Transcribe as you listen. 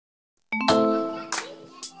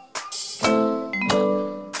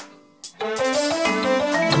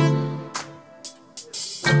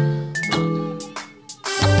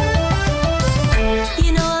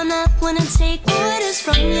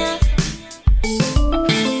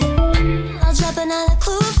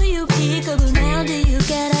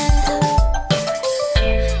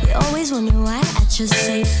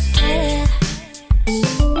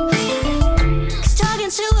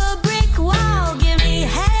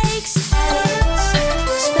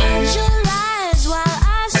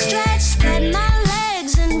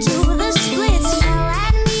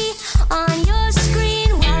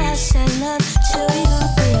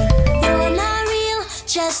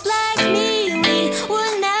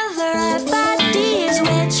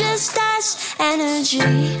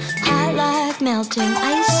energy, hot like melting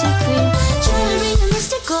icy cream. Trying to bring the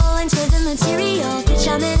mystical into the material. Bitch,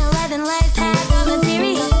 I'm in 11 life path of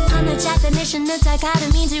ethereal. I'm the definition of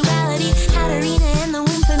dichotomy, duality. Katarina in the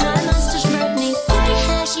womb for 9 months to smirk me. Look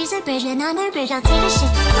at her, she's a bitch, and on her bitch, I'll take a shit.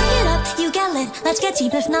 Fuck it up, you get lit, let's get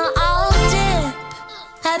deep, if not, I'll dip.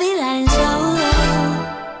 I'll be riding solo.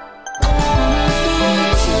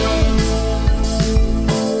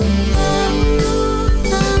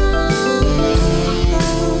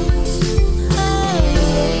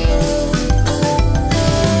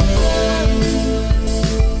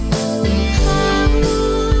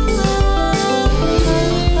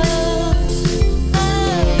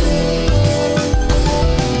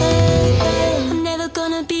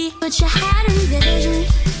 What you had envisioned.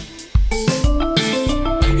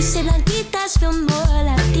 You say blanquitas feel more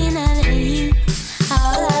Latina than you.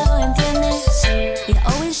 Ahora lo entiendes. You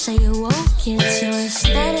always say you're woke, it's your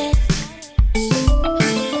aesthetic.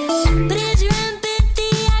 But is your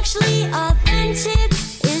empathy actually authentic?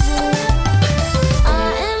 Is it?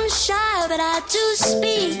 I am shy, but I do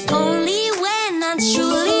speak only when I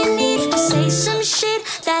truly need to say some shit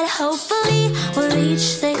that hopefully will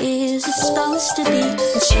reach the ears it's supposed to be.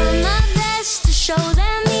 I try my best to show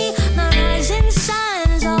them me. My rising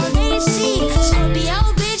sun is all they see. Scorpio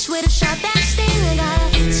bitch with a sharp ass sting.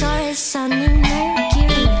 And Taurus, Sun, and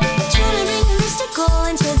Mercury. Trying to bring the mystical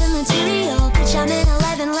into the material. Bitch, I'm in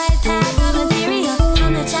 11 life path of ethereal.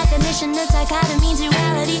 I'm the definition of dichotomy,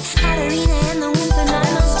 duality. Katarina in the womb for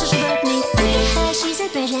 9 months to smirk me. Look at her, she's a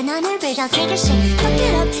bitch, and on her bitch, I'll take a shit. Fuck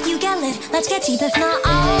it up, you get lit, let's get deep, if not,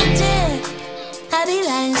 I'll dip. I'll be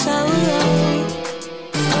riding solo.